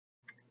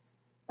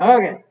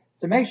Okay,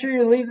 so make sure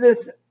you leave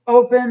this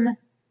open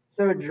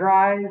so it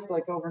dries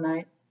like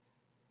overnight.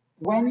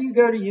 When you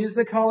go to use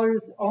the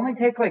colors, only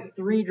take like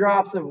 3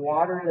 drops of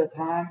water at a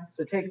time.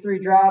 So take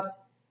 3 drops,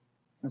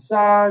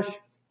 massage,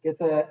 get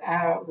the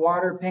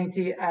water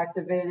painty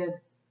activated,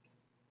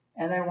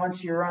 and then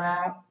once you run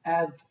out,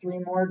 add 3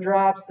 more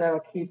drops. That'll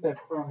keep it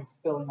from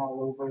spilling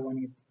all over when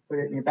you put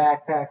it in your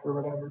backpack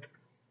or whatever.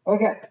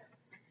 Okay,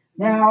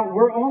 now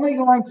we're only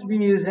going to be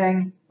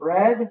using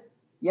red,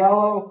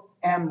 yellow,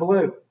 and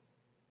blue.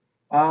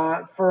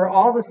 For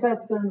all the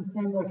sets that are in the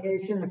same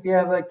location, if you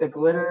have like the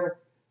glitter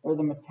or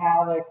the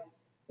metallic,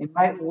 it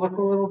might look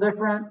a little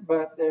different,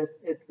 but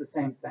it's the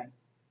same thing.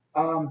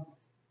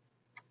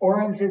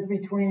 Orange is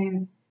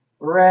between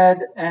red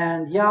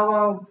and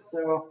yellow,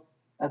 so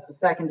that's the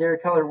secondary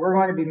color. We're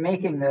going to be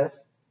making this.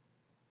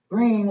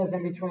 Green is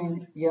in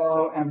between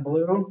yellow and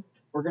blue.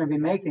 We're going to be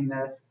making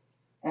this.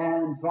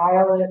 And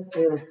violet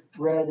is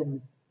red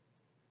and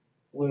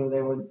blue.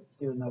 They would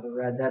do another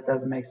red. That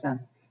doesn't make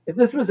sense. If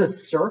this was a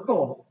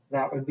circle,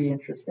 that would be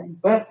interesting.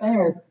 But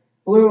anyways,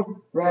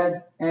 blue,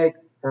 red, egg,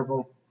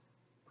 purple.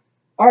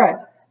 All right.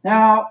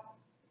 Now,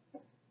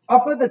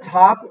 up at the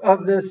top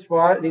of these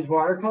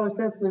watercolor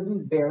sets, there's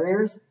these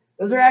barriers.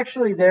 Those are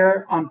actually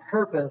there on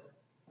purpose.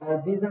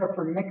 These are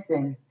for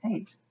mixing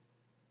paint.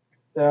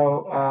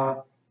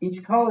 So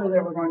each color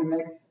that we're going to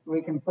mix,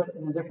 we can put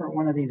in a different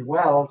one of these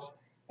wells.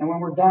 And when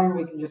we're done,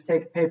 we can just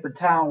take a paper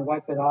towel and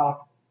wipe it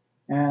off,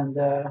 and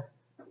it'll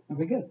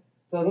be good.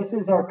 So this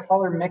is our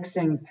color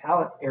mixing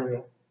palette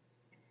area.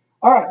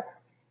 All right.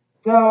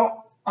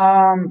 So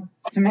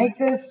to make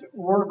this,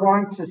 we're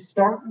going to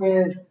start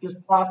with just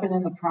plopping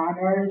in the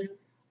primaries.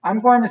 I'm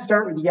going to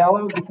start with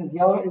yellow because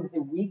yellow is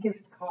the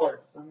weakest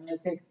color. So I'm going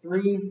to take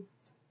 3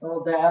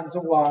 little dabs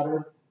of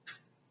water.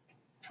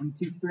 1,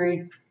 2,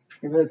 3.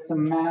 Give it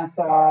some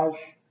massage.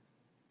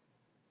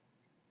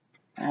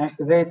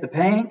 Activate the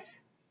paint.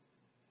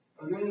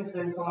 Are you in the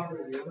same color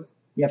as you?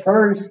 Yeah,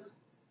 first.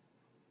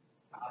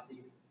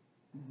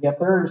 Yeah,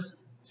 first.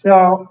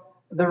 So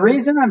the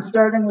reason I'm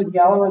starting with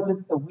yellow is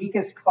it's the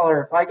weakest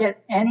color. If I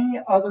get any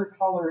other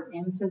color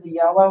into the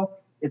yellow,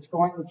 it's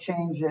going to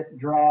change it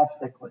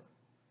drastically.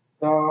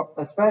 So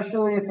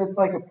especially if it's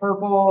like a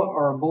purple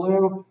or a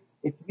blue,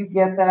 if you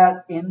get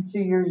that into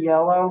your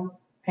yellow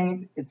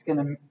paint, it's going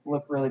to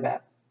look really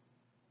bad.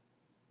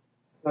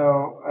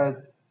 So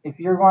if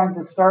you're going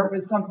to start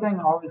with something,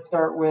 always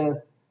start with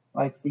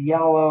like the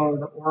yellow,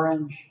 the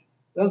orange.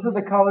 Those are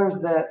the colors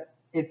that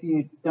if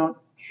you don't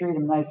treat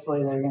them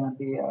nicely, they're going to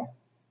be,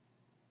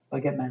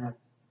 they'll get mad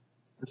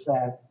or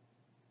sad.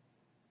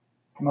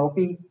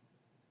 Mopey,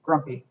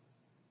 grumpy.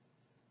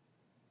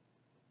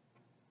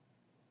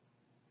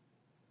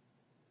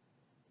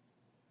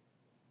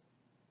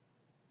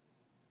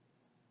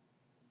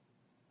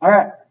 All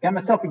right, got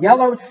myself a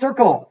yellow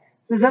circle.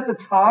 This is at the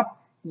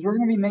top, because we're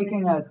going to be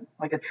making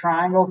a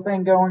triangle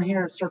thing going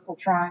here, circle,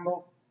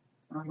 triangle,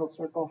 triangle,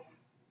 circle.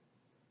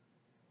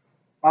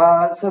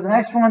 So the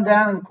next one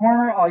down in the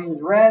corner, I'll use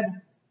red.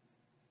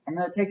 I'm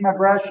going to take my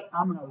brush,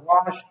 I'm going to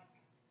wash,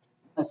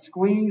 I'm going to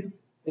squeeze.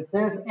 If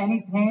there's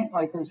any paint,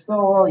 like there's still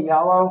a little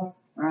yellow,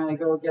 I'm going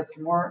to go get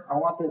some more. I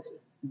want this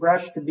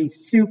brush to be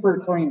super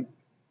clean.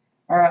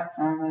 All right,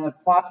 I'm going to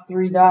plop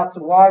 3 dots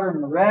of water in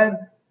the red.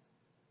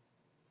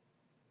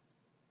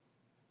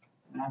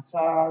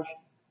 Massage.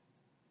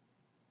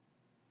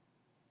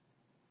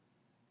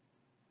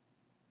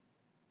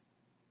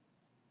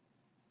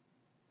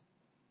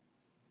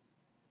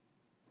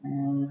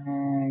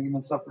 And give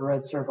myself a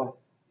red circle.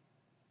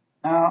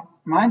 Now,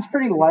 mine's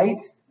pretty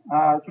light.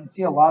 I can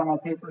see a lot of my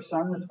paper, so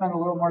I'm going to spend a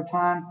little more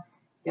time,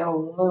 get a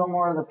little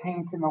more of the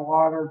paint in the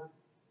water.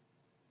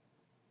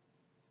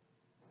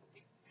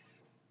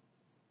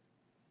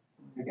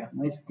 There we go,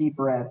 nice deep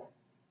red.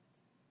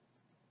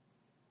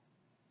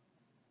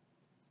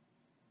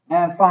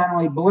 And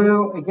finally,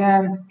 blue.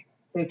 Again,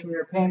 take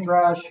your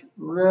paintbrush,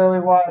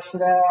 really wash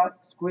it out,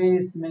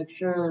 squeeze to make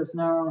sure there's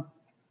no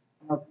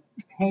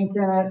paint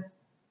in it.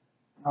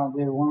 I'll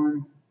do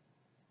 1,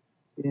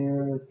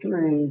 2,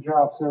 3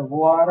 drops of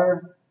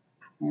water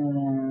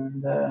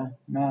and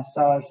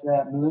massage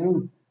that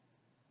blue.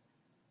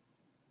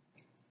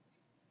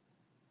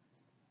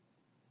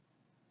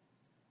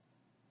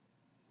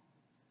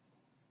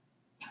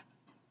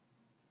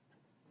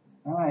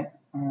 All right,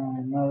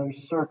 another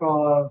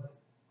circle of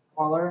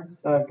color.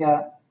 So I've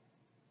got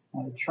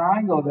a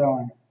triangle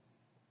going.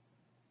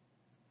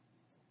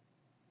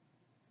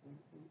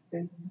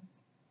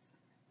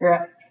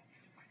 Yeah.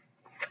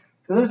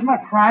 So there's my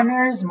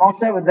primaries. I'm all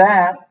set with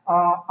that.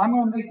 I'm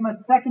going to make my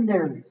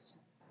secondaries.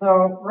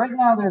 So right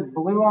now there's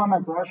blue on my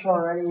brush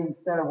already.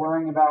 Instead of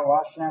worrying about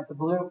washing out the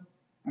blue,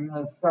 I'm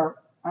going to start,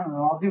 I don't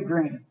know, I'll do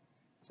green.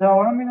 So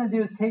what I'm going to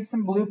do is take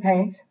some blue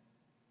paint.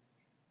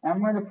 And I'm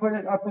going to put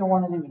it up in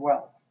one of these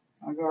wells.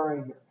 I'll go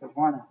right here, because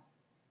why not?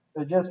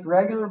 So just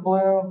regular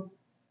blue,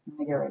 let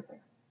me get right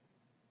there.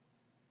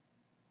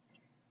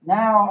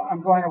 Now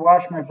I'm going to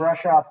wash my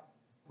brush off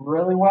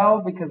really well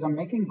because I'm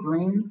making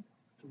green,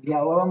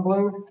 yellow, and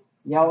blue.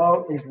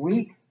 Yellow is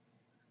weak,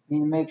 need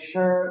to make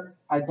sure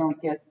I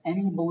don't get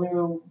any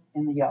blue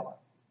in the yellow.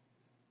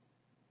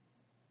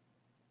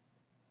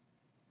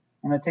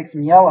 I'm going to take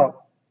some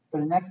yellow,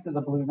 put it next to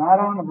the blue, not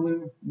on the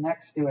blue,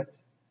 next to it.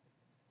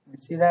 You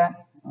see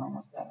that? I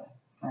almost have a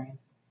frame.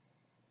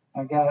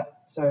 I've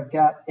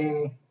got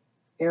a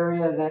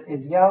area that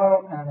is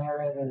yellow and an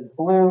area that is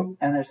blue,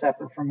 and they're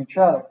separate from each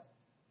other.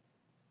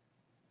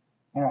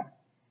 All right.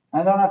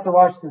 I don't have to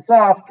wash this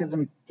off because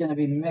I'm going to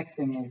be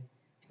mixing these.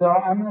 So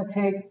I'm going to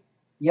take,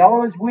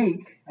 yellow is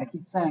weak, I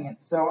keep saying it,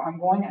 so I'm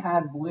going to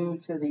add blue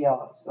to the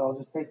yellow. So I'll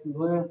just take some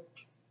blue,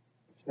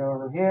 switch it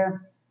over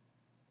here,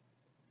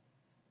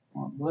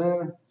 more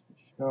blue,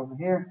 switch it over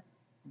here,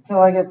 until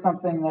I get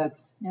something that's,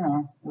 you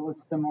know, it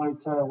looks similar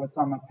to what's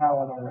on my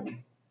palette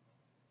already.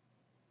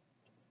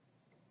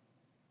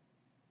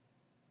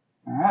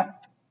 All right,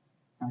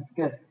 that's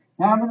good.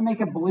 Now I'm going to make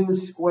a blue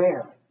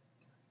square.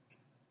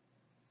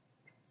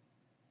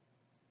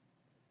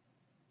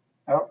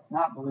 Oh,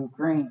 not blue,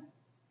 green.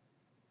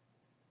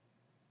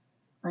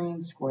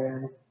 Green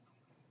square.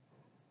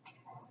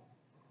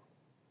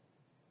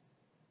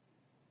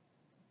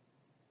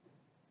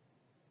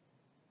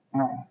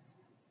 All right.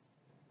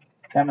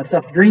 Got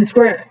myself a green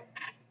square.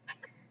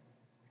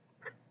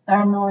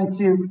 Now I'm going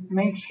to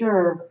make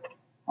sure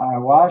I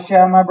wash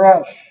out my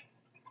brush.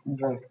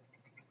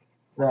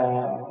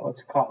 What's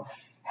it called?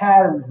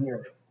 Pattern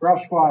here.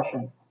 Brush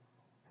washing.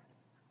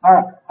 All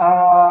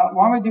right.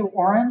 Why don't we do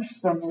orange?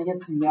 So I'm going to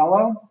get some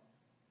yellow.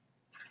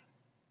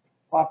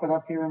 Plop it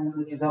up here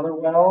into these other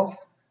wells.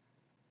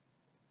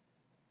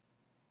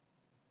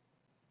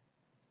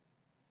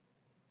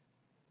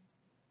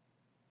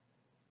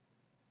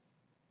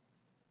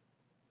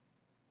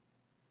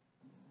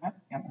 Right,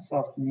 got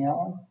myself some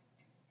yellow.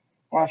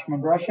 Wash my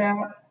brush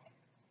out.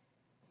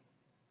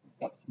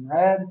 Got some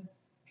red.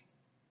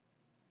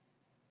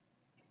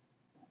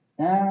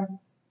 Down.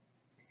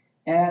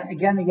 And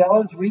again, the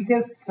yellow is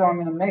weakest, so I'm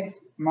going to mix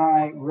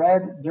my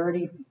red,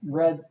 dirty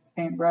red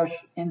paintbrush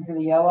into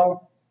the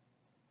yellow.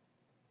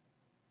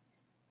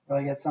 So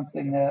I get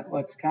something that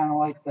looks kind of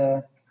like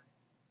the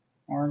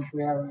orange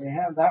we already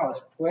have. That was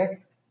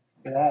quick.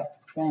 Look at that.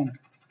 Same.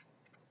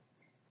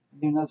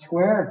 Do another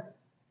square.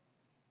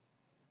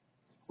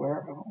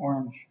 Square of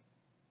orange.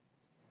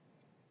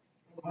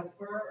 What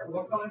square?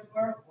 What color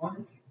square?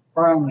 Orange?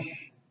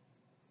 Orange.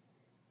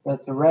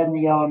 That's the red and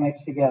the yellow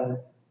mixed together.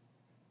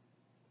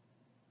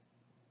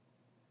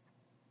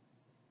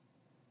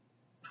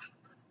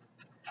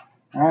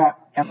 All right,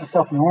 got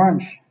myself an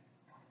orange.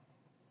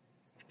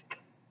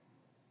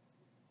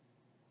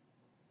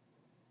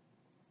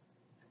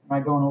 Am I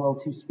going a little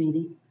too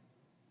speedy?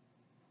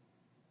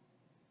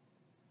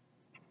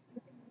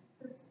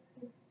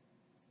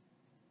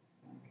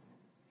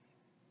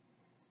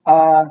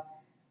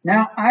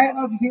 Now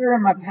up here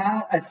in my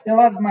palette, I still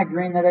have my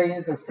green that I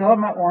used. I still have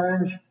my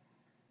orange.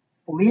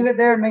 Leave it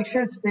there. Make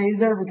sure it stays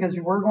there because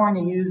we're going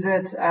to use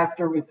it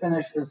after we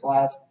finish this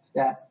last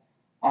step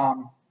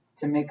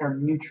to make our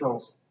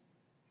neutrals.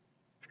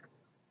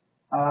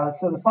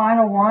 So the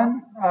final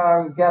one,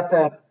 we've got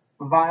the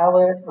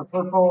violet or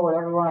purple,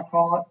 whatever you want to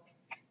call it.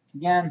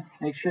 Again,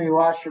 make sure you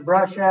wash your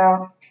brush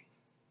out.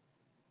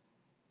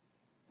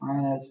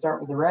 I'm going to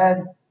start with the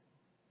red.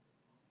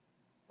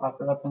 Pop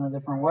it up in a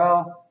different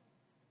well.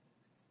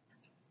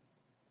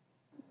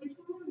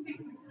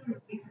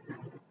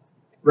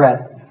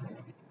 Red.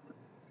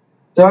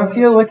 So if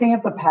you're looking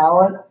at the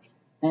palette,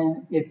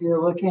 and if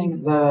you're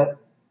looking, the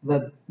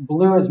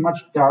blue is much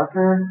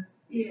darker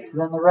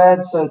than the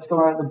red, so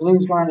the blue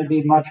is going to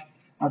be much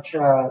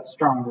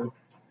stronger.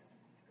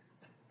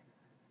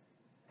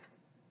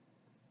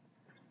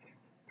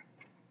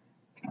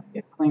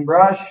 Get a clean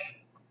brush.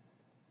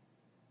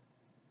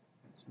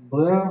 Some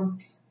blue.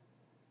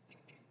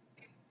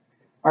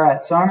 All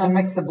right, so I'm going to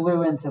mix the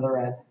blue into the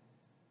red.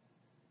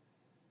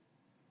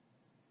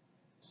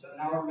 So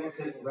now we're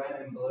mixing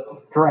red and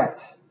blue?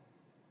 Correct.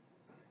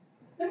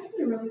 That's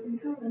actually a really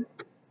good color.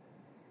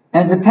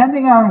 And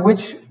depending on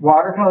which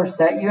watercolor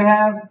set you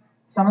have,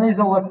 some of these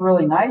will look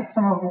really nice,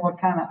 some of them look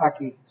kind of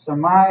ucky. So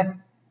my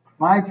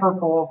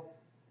purple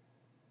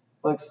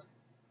looks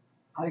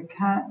like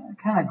kind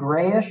of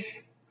grayish.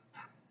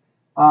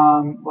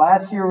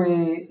 Last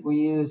year we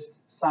used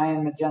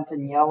cyan, magenta,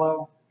 and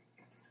yellow,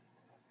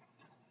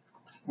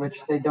 which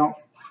they don't.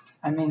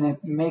 I mean, they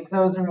make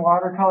those in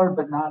watercolor,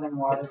 but not in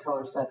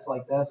watercolor sets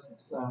like this.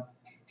 So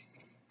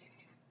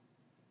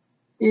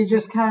you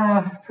just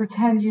kind of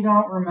pretend you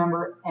don't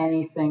remember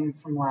anything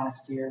from last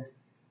year.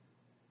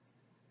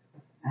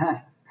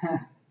 That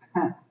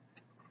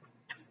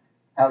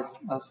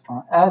was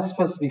fun. That was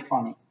supposed to be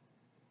funny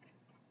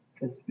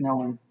because no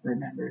one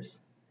remembers,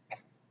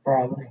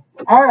 probably.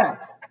 All right.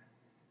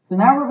 So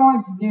now we're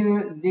going to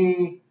do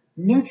the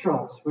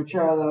neutrals, which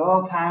are the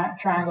little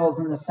triangles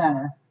in the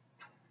center.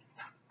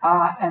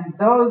 And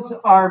those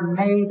are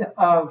made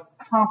of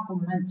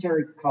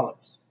complementary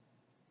colors.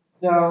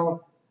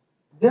 So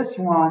this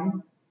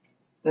one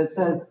that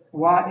says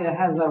Y, it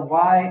has a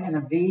Y and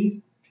a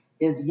V,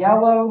 is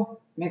yellow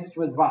mixed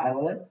with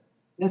violet.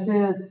 This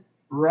is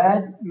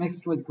red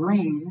mixed with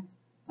green,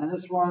 and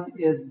this one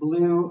is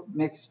blue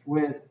mixed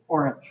with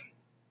orange.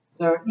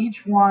 So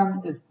each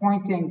one is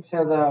pointing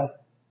to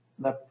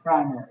the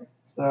primary.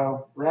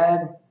 So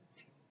red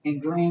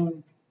and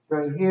green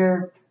right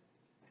here,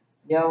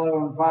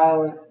 yellow and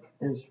violet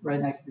is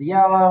right next to the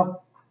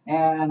yellow,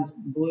 and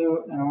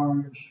blue and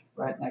orange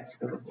right next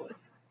to the blue.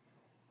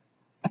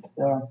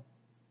 So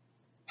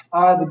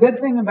the good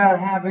thing about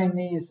having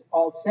these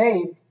all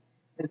saved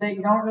is that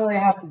you don't really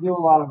have to do a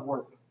lot of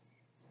work.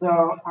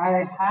 So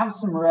I have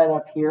some red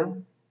up here.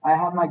 I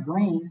have my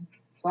green.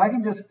 So I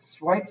can just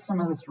swipe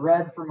some of this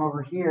red from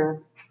over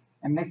here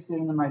and mix it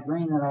into my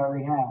green that I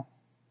already have.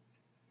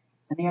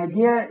 And the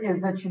idea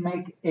is that you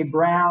make a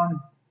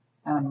brown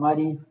kind of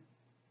muddy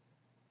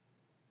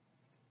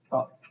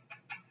color.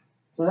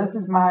 So this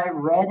is my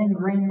red and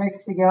green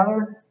mixed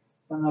together.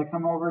 So I'm going to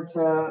come over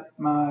to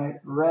my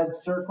red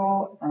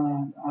circle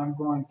and I'm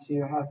going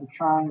to have the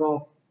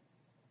triangle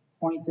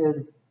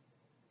pointed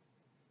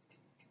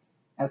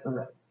at the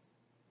red.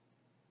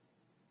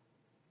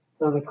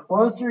 So the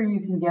closer you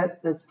can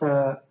get this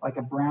to like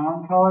a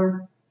brown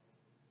color,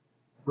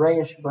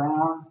 grayish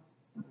brown,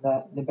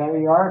 the better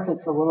you are. If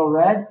it's a little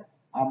red,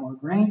 add more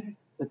green.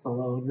 If it's a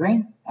little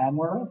green, add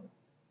more red.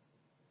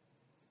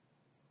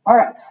 All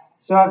right,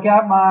 so I've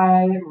got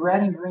my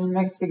red and green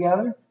mixed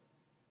together.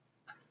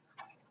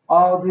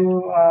 I'll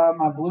do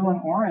my blue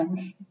and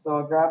orange. So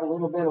I'll grab a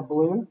little bit of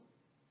blue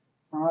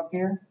from up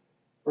here,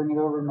 bring it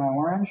over to my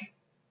orange.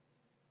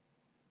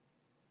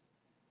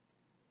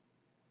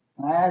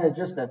 I added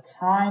just a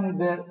tiny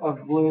bit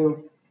of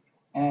blue,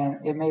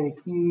 and it made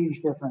a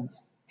huge difference.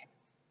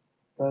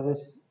 So this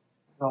is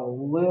a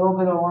little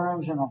bit of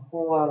orange and a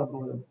whole lot of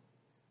blue.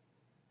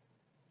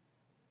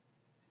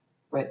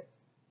 Wait,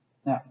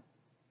 no,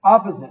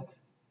 opposite.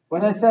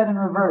 What I said in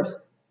reverse.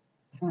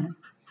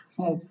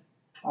 It's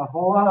a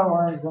whole lot of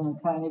orange and a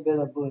tiny bit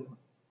of blue.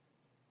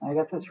 I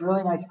got this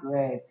really nice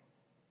gray.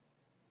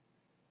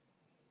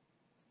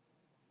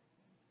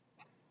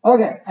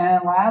 Okay,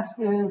 and last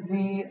is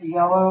the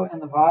yellow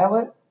and the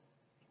violet.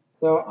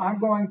 So I'm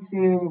going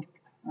to,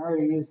 I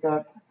already used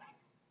up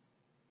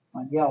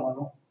my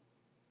yellow.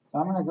 So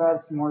I'm going to grab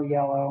some more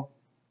yellow.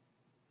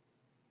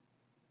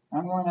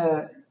 I'm going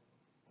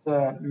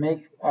to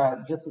make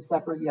just a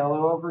separate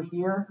yellow over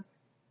here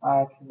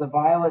because the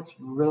violet's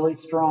really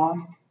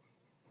strong.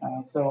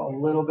 So a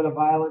little bit of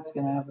violet's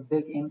going to have a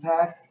big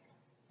impact.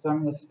 So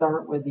I'm going to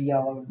start with the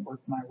yellow and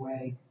work my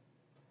way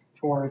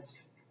towards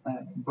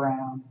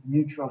brown,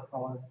 neutral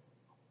color.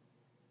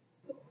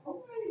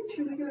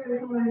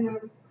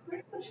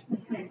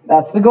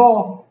 That's the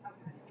goal.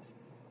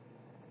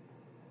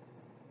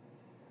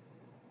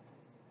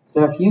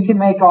 So if you can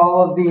make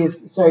all of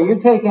these, so you're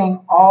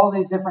taking all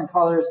these different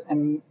colors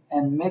and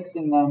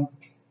mixing them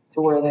to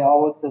where they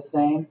all look the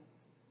same.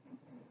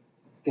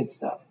 It's good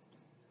stuff.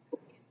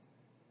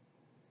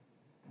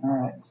 All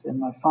right, so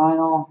my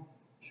final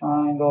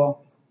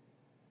triangle.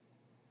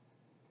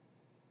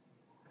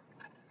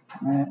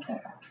 Right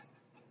there.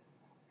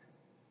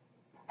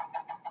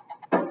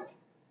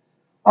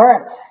 All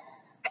right.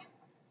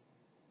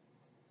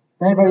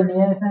 Anybody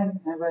need anything?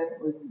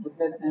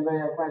 Anybody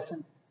have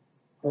questions?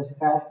 Question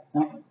fast?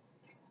 No?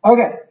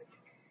 Okay.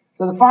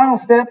 So the final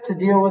step to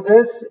deal with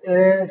this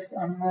is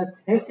I'm going to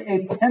take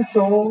a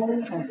pencil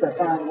once I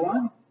find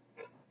one.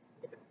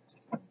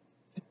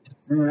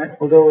 All right,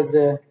 we'll go with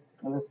this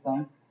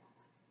thing.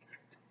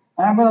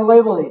 And I'm going to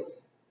label these.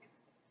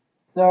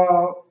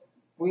 So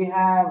we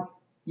have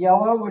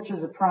yellow, which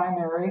is a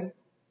primary.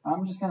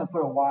 I'm just going to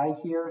put a Y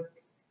here.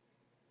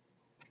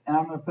 And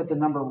I'm going to put the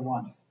number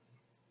 1.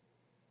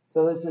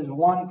 So this is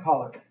one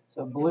color.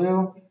 So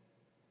blue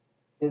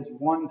is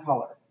one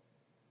color.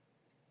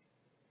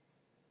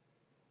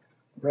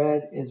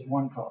 Red is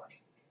one color.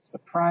 So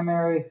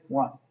primary,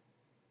 1.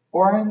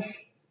 Orange,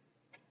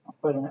 I'll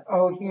put an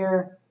O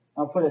here.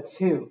 I'll put a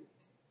 2.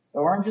 So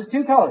orange is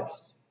 2 colors.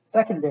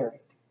 Secondary.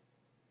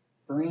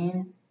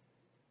 Green,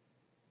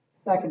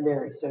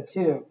 secondary, so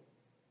 2.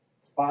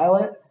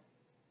 Violet,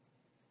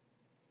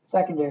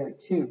 secondary,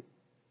 2.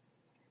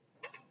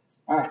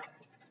 All right,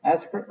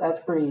 that's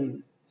pretty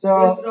easy.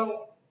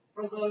 So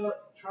for the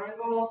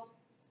triangle,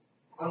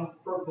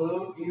 for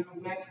blue, do you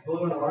mix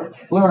blue and orange?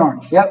 Blue and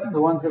orange, yep,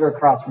 the ones that are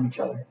across from each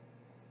other.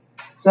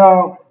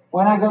 So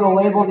when I go to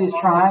label these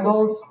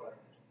triangles,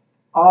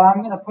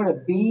 I'm going to put a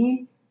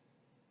B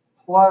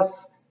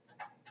plus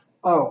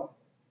O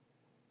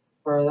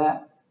for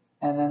that.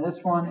 And then this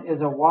one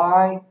is a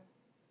Y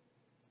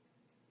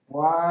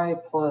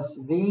plus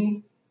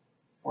V,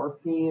 or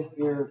P if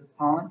you're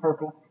calling it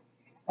purple.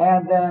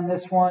 And then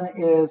this one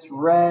is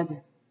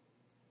red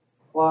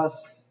plus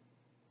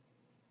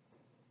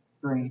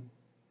green.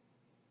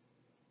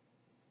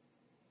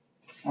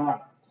 All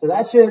right, so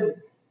that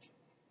should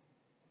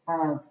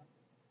kind of...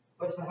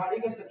 But so how do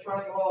you get the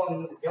triangle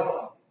in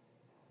yellow?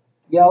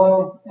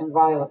 Yellow and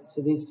violet,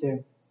 so these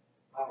two.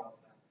 Oh.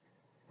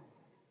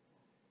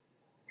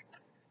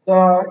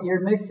 So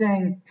you're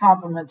mixing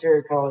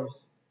complementary colors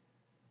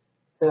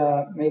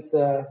to make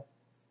the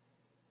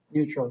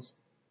neutrals.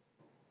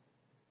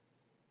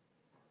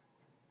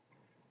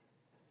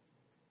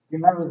 You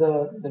remember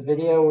the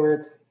video where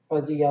it's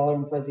fuzzy yellow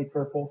and fuzzy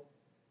purple?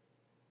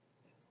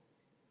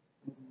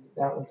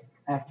 That was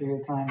after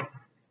your time.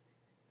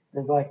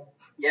 It's like,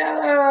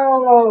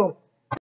 yellow!